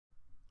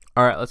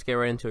Alright, let's get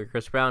right into it.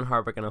 Chris Brown,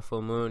 Heartbreak on a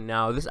Full Moon.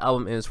 Now, this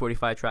album is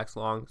 45 tracks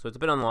long, so it's a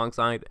bit on the long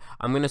side.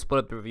 I'm going to split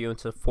up the review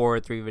into 4 or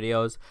 3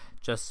 videos,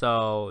 just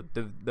so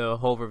the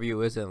whole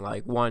review isn't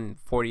like one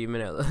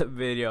 40-minute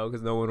video,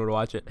 because no one would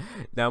watch it.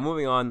 Now,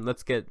 moving on,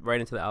 let's get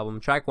right into the album.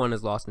 Track 1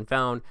 is Lost and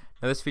Found.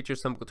 Now, this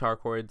features some guitar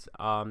chords,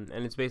 and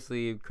it's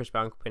basically Chris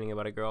Brown complaining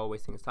about a girl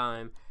wasting his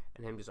time,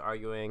 and him just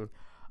arguing.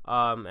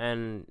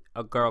 And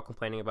a girl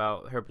complaining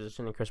about her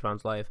position in Chris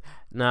Brown's life.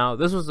 Now,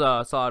 this was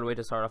a solid way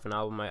to start off an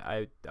album,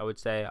 I would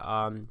say.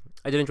 I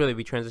did enjoy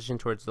the transition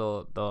towards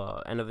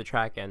the end of the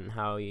track, and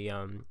how he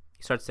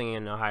starts singing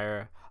in a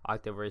higher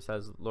octave where he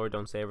says, "Lord,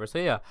 don't save her." So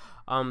yeah,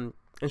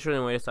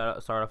 interesting way to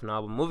start off an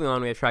album. Moving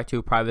on, we have track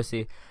 2,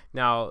 Privacy.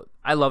 Now,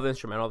 I love the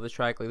instrumental of this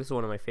track. Like, this is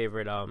one of my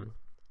favorite.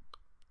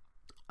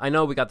 I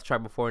know we got the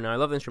track before. Now, I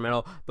love the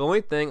instrumental. The only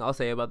thing I'll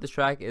say about this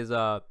track is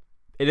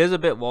it is a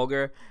bit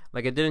vulgar.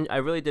 Like, I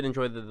really did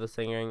enjoy the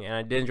singing, and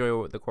I did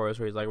enjoy the chorus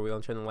where he's like, "We're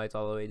gonna turn the lights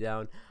all the way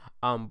down."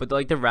 But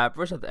like the rap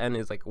verse at the end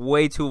is like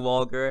way too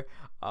vulgar.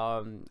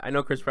 I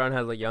know Chris Brown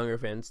has like younger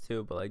fans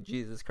too, but like,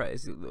 Jesus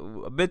Christ,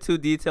 a bit too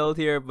detailed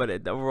here.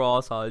 But overall,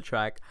 a solid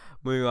track.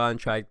 Moving on,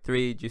 track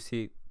 3,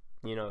 Juicy,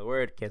 you know the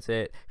word, can't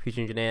say it,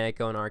 featuring Janae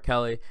Aiko and R.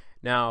 Kelly.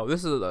 Now,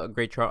 this is a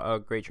great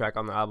track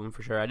on the album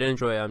for sure. I did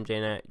enjoy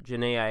Janae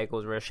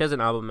Aiko's verse. She has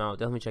an album out.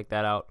 Definitely check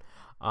that out.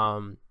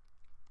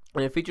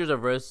 And it features a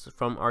verse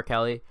from R.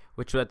 Kelly,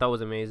 which I thought was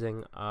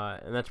amazing.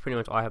 And that's pretty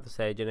much all I have to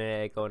say.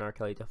 Janae Aiko and R.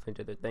 Kelly definitely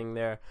did their thing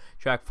there.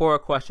 Track 4,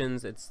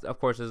 Questions. It's, of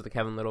course, is the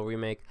Kevin Little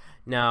remake.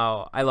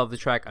 Now, I love the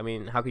track. I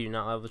mean, how could you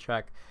not love the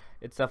track?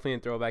 It's definitely a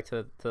throwback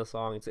to the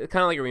song. It's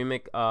kind of like a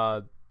remake.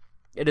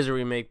 It is a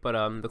remake, but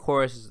the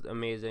chorus is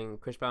amazing.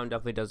 Chris Brown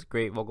definitely does a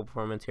great vocal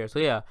performance here. So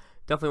yeah,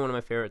 definitely one of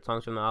my favorite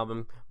songs from the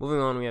album. Moving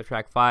on, we have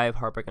track 5,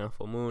 Heartbreak on a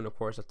Full Moon. Of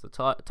course, that's the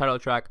title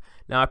track.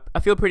 Now, I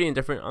feel pretty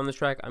indifferent on this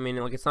track. I mean,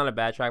 like, it's not a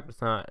bad track, but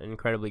it's not an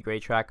incredibly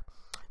great track.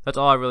 That's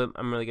all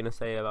I'm really gonna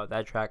say about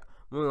that track.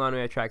 Moving on,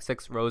 we have track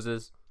 6,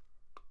 Roses.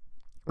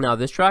 Now,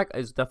 this track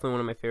is definitely one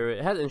of my favorite.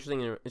 It has an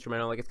interesting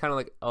instrumental. Like, it's kind of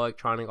like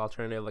electronic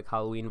alternative, like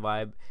Halloween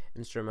vibe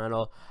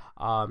instrumental.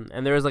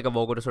 And there is like a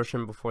vocal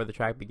distortion before the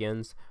track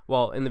begins.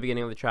 Well, in the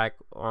beginning of the track,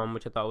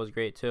 which I thought was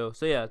great too.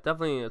 So yeah,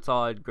 definitely a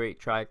solid, great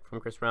track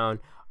from Chris Brown.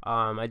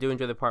 I do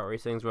enjoy the part where he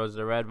sings "Roses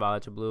are red,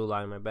 violets are blue,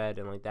 lie in my bed,"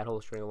 and like that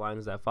whole string of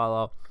lines that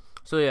follow.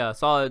 So yeah,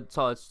 solid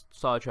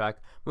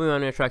track. Moving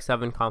on to track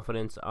 7,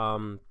 Confidence.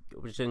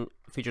 Which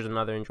features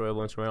another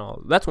enjoyable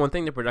instrumental. That's one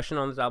thing. The production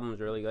on this album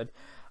is really good.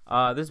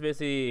 This is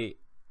basically,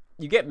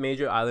 you get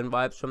major island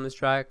vibes from this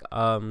track.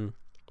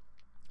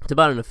 It's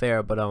about an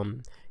affair, but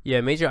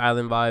yeah, major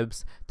island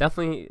vibes.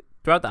 Definitely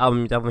throughout the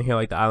album, you definitely hear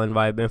like the island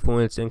vibe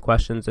influence in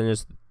Questions, and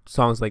just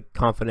songs like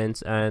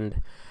Confidence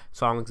and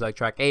songs like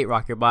track 8,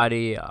 Rock Your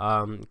Body.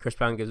 Chris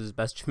Brown gives his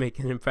best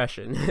Jamaican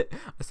impression.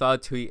 I saw a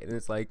tweet, and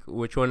it's like,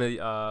 which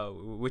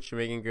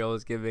Jamaican girl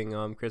is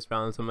giving Chris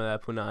Brown some of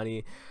that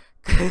punani,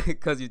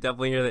 because you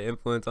definitely hear the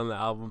influence on the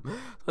album. So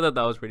I thought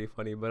that was pretty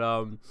funny. But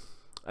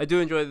I do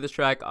enjoy this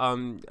track.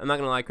 I'm not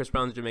gonna lie, Chris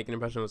Brown's Jamaican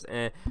impression was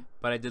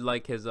but I did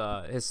like his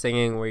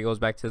singing, where he goes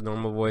back to his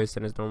normal voice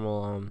and his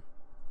normal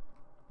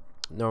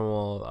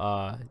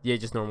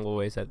just normal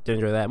voice. I did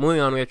enjoy that. Moving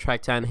on, we have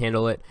track 10,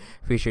 Handle It,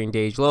 featuring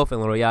Dej Loaf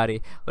and Lil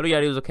Yachty. Lil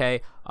Yachty was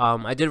okay.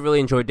 I did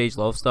really enjoy Dej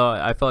Loaf's though.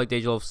 I felt like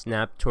Dej Loaf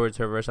snapped towards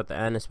her verse at the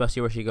end,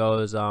 especially where she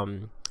goes,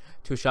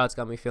 2 shots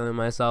got me feeling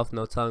myself,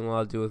 no telling what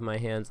I'll do with my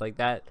hands. Like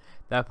that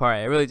part,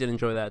 I really did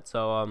enjoy that.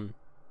 So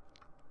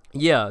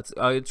yeah,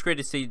 it's great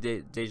to see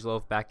Dej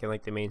Loaf back in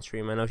like the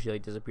mainstream. I know she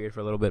like disappeared for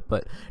a little bit,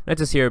 but nice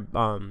to see her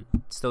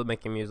still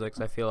making music.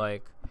 So I feel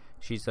like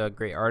she's a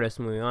great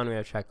artist. Moving on, we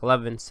have track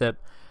 11, Sip.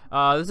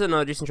 This is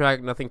another decent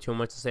track. Nothing too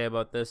much to say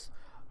about this.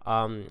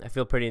 I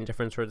feel pretty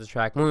indifferent towards the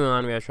track. Moving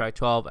on, we have track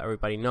 12,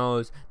 Everybody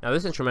Knows. Now,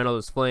 this instrumental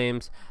is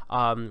Flames.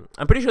 I'm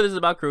pretty sure this is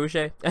about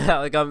Karrueche.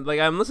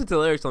 I'm listening to the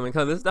lyrics, I'm like,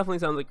 oh, this definitely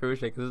sounds like Karrueche,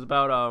 because it's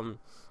about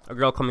a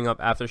girl coming up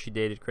after she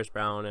dated Chris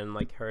Brown, and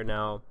like her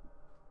now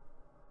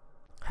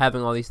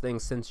having all these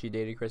things since she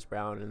dated Chris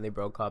Brown and they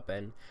broke up,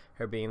 and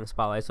her being in the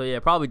spotlight. So yeah,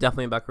 probably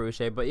definitely about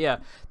Karrueche. But yeah,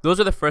 those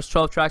are the first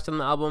 12 tracks on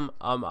the album.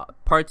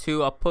 Part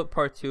 2, I'll put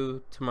part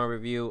 2 to my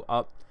review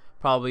up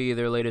probably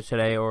either later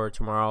today or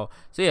tomorrow.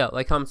 So yeah,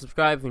 like, comment,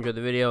 subscribe if you enjoyed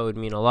the video. It would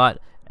mean a lot.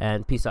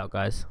 And peace out,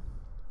 guys.